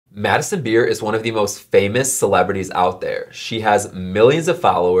Madison Beer is one of the most famous celebrities out there. She has millions of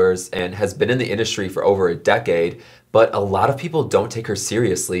followers and has been in the industry for over a decade, but a lot of people don't take her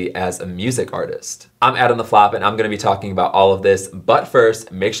seriously as a music artist. I'm Adam the Flop and I'm going to be talking about all of this, but first,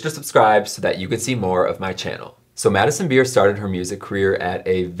 make sure to subscribe so that you can see more of my channel. So Madison Beer started her music career at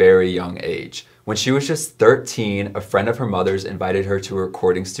a very young age. When she was just 13, a friend of her mother's invited her to a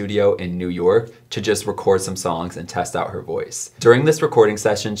recording studio in New York to just record some songs and test out her voice. During this recording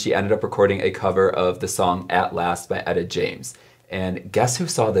session, she ended up recording a cover of the song At Last by Etta James. And guess who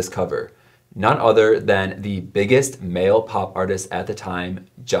saw this cover? None other than the biggest male pop artist at the time,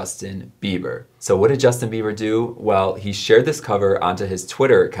 Justin Bieber. So what did Justin Bieber do? Well, he shared this cover onto his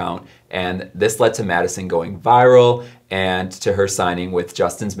Twitter account, and this led to Madison going viral and to her signing with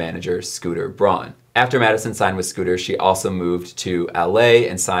Justin's manager, Scooter Braun. After Madison signed with Scooter, she also moved to LA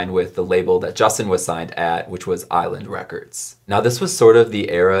and signed with the label that Justin was signed at, which was Island Records. Now, this was sort of the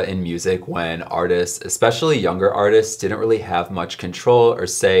era in music when artists, especially younger artists, didn't really have much control or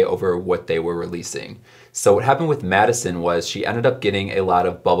say over what they were releasing. So what happened with Madison was she ended up getting a lot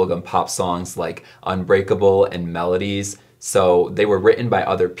of bubblegum pop songs like Unbreakable and Melodies. So they were written by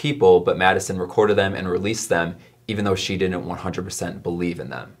other people, but Madison recorded them and released them even though she didn't 100% believe in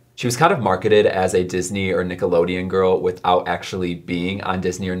them. She was kind of marketed as a Disney or Nickelodeon girl without actually being on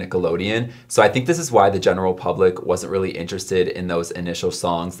Disney or Nickelodeon. So I think this is why the general public wasn't really interested in those initial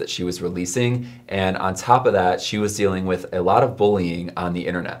songs that she was releasing. And on top of that, she was dealing with a lot of bullying on the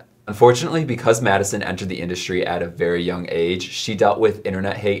internet. Unfortunately, because Madison entered the industry at a very young age, she dealt with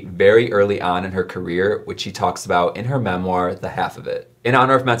internet hate very early on in her career, which she talks about in her memoir, The Half of It. In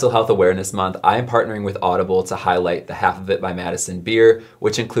honor of Mental Health Awareness Month, I am partnering with Audible to highlight The Half of It by Madison Beer,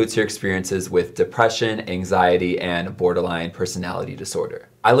 which includes her experiences with depression, anxiety, and borderline personality disorder.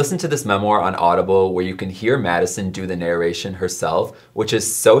 I listened to this memoir on Audible where you can hear Madison do the narration herself, which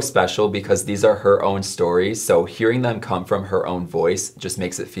is so special because these are her own stories, so hearing them come from her own voice just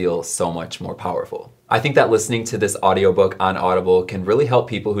makes it feel so much more powerful. I think that listening to this audiobook on Audible can really help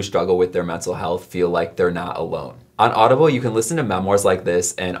people who struggle with their mental health feel like they're not alone. On Audible, you can listen to memoirs like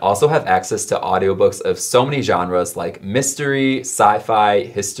this and also have access to audiobooks of so many genres like mystery, sci-fi,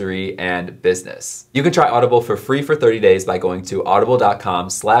 history, and business. You can try Audible for free for 30 days by going to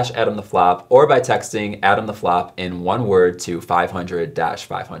audible.com/AdamTheFlop or by texting Adam the Flop in one word to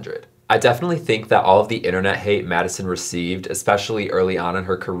 500-500. I definitely think that all of the internet hate Madison received, especially early on in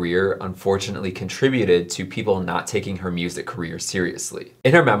her career, unfortunately contributed to people not taking her music career seriously.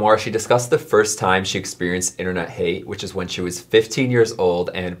 In her memoir, she discussed the first time she experienced internet hate, which is when she was 15 years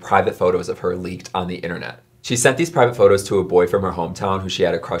old and private photos of her leaked on the internet. She sent these private photos to a boy from her hometown who she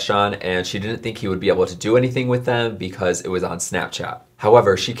had a crush on, and she didn't think he would be able to do anything with them because it was on Snapchat.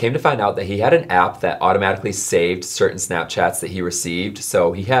 However, she came to find out that he had an app that automatically saved certain Snapchats that he received,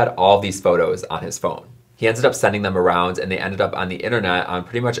 so he had all these photos on his phone. He ended up sending them around and they ended up on the internet on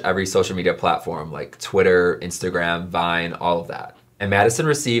pretty much every social media platform like Twitter, Instagram, Vine, all of that. And Madison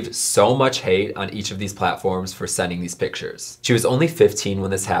received so much hate on each of these platforms for sending these pictures. She was only 15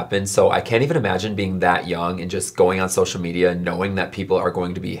 when this happened, so I can't even imagine being that young and just going on social media knowing that people are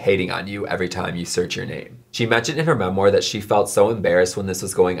going to be hating on you every time you search your name. She mentioned in her memoir that she felt so embarrassed when this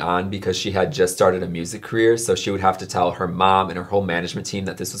was going on because she had just started a music career, so she would have to tell her mom and her whole management team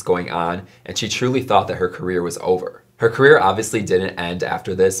that this was going on, and she truly thought that her career was over. Her career obviously didn't end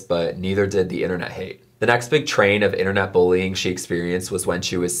after this, but neither did the internet hate. The next big train of internet bullying she experienced was when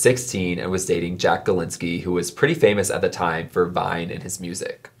she was 16 and was dating Jack Galinsky, who was pretty famous at the time for Vine and his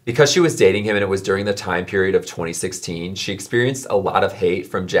music. Because she was dating him and it was during the time period of 2016, she experienced a lot of hate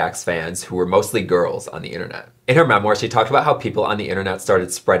from Jack's fans who were mostly girls on the internet. In her memoir, she talked about how people on the internet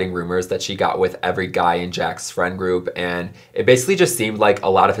started spreading rumors that she got with every guy in Jack's friend group, and it basically just seemed like a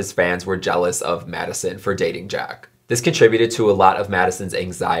lot of his fans were jealous of Madison for dating Jack. This contributed to a lot of Madison's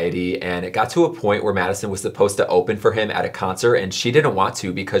anxiety, and it got to a point where Madison was supposed to open for him at a concert and she didn't want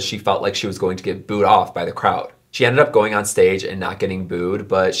to because she felt like she was going to get booed off by the crowd. She ended up going on stage and not getting booed,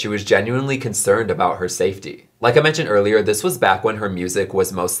 but she was genuinely concerned about her safety. Like I mentioned earlier, this was back when her music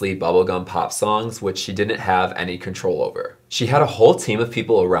was mostly bubblegum pop songs, which she didn't have any control over. She had a whole team of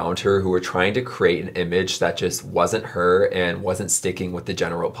people around her who were trying to create an image that just wasn't her and wasn't sticking with the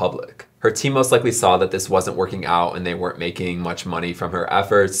general public. Her team most likely saw that this wasn't working out and they weren't making much money from her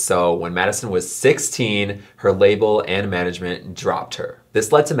efforts, so when Madison was 16, her label and management dropped her.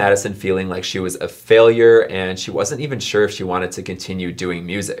 This led to Madison feeling like she was a failure and she wasn't even sure if she wanted to continue doing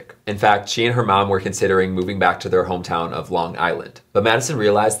music. In fact, she and her mom were considering moving back to their hometown of Long Island. But Madison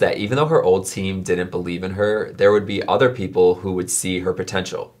realized that even though her old team didn't believe in her, there would be other people who would see her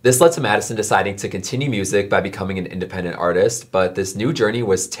potential. This led to Madison deciding to continue music by becoming an independent artist, but this new journey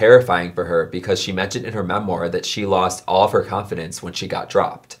was terrifying for her because she mentioned in her memoir that she lost all of her confidence when she got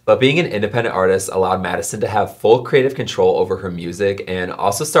dropped. But being an independent artist allowed Madison to have full creative control over her music and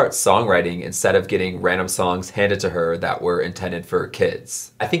also start songwriting instead of getting random songs handed to her that were intended for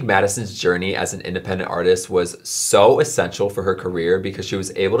kids. I think Madison's journey as an independent artist was so essential for her career because she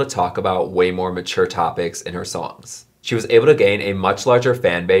was able to talk about way more mature topics in her songs. She was able to gain a much larger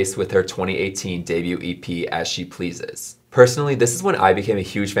fan base with her 2018 debut EP, As She Pleases. Personally, this is when I became a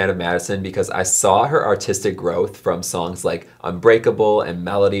huge fan of Madison because I saw her artistic growth from songs like Unbreakable and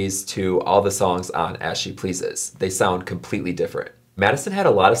Melodies to all the songs on As She Pleases. They sound completely different. Madison had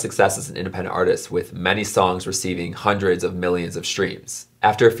a lot of success as an independent artist, with many songs receiving hundreds of millions of streams.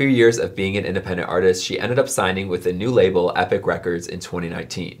 After a few years of being an independent artist, she ended up signing with a new label, Epic Records, in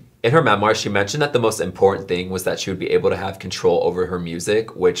 2019. In her memoir, she mentioned that the most important thing was that she would be able to have control over her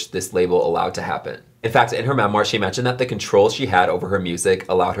music, which this label allowed to happen. In fact, in her memoir, she mentioned that the control she had over her music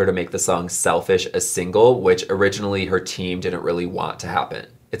allowed her to make the song Selfish a single, which originally her team didn't really want to happen.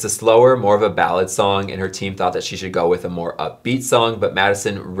 It's a slower, more of a ballad song, and her team thought that she should go with a more upbeat song, but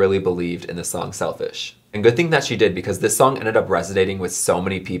Madison really believed in the song Selfish. And good thing that she did, because this song ended up resonating with so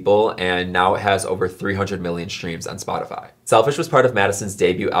many people, and now it has over 300 million streams on Spotify. Selfish was part of Madison's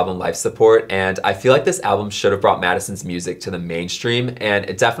debut album Life Support, and I feel like this album should have brought Madison's music to the mainstream, and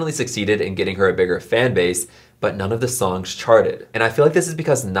it definitely succeeded in getting her a bigger fan base, but none of the songs charted. And I feel like this is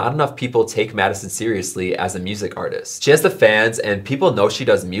because not enough people take Madison seriously as a music artist. She has the fans and people know she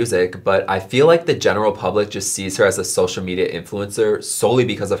does music, but I feel like the general public just sees her as a social media influencer solely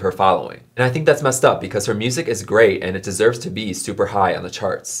because of her following. And I think that's messed up because her music is great and it deserves to be super high on the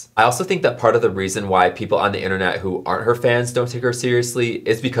charts. I also think that part of the reason why people on the internet who aren't her fans don't take her seriously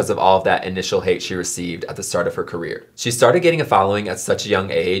is because of all of that initial hate she received at the start of her career. She started getting a following at such a young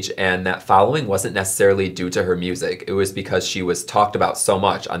age, and that following wasn't necessarily due to her music, it was because she was talked about so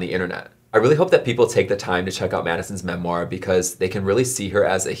much on the internet. I really hope that people take the time to check out Madison's memoir because they can really see her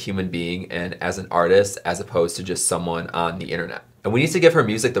as a human being and as an artist as opposed to just someone on the internet. And we need to give her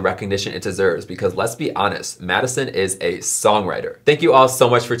music the recognition it deserves because let's be honest, Madison is a songwriter. Thank you all so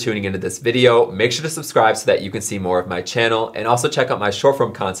much for tuning into this video. Make sure to subscribe so that you can see more of my channel, and also check out my short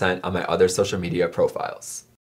form content on my other social media profiles.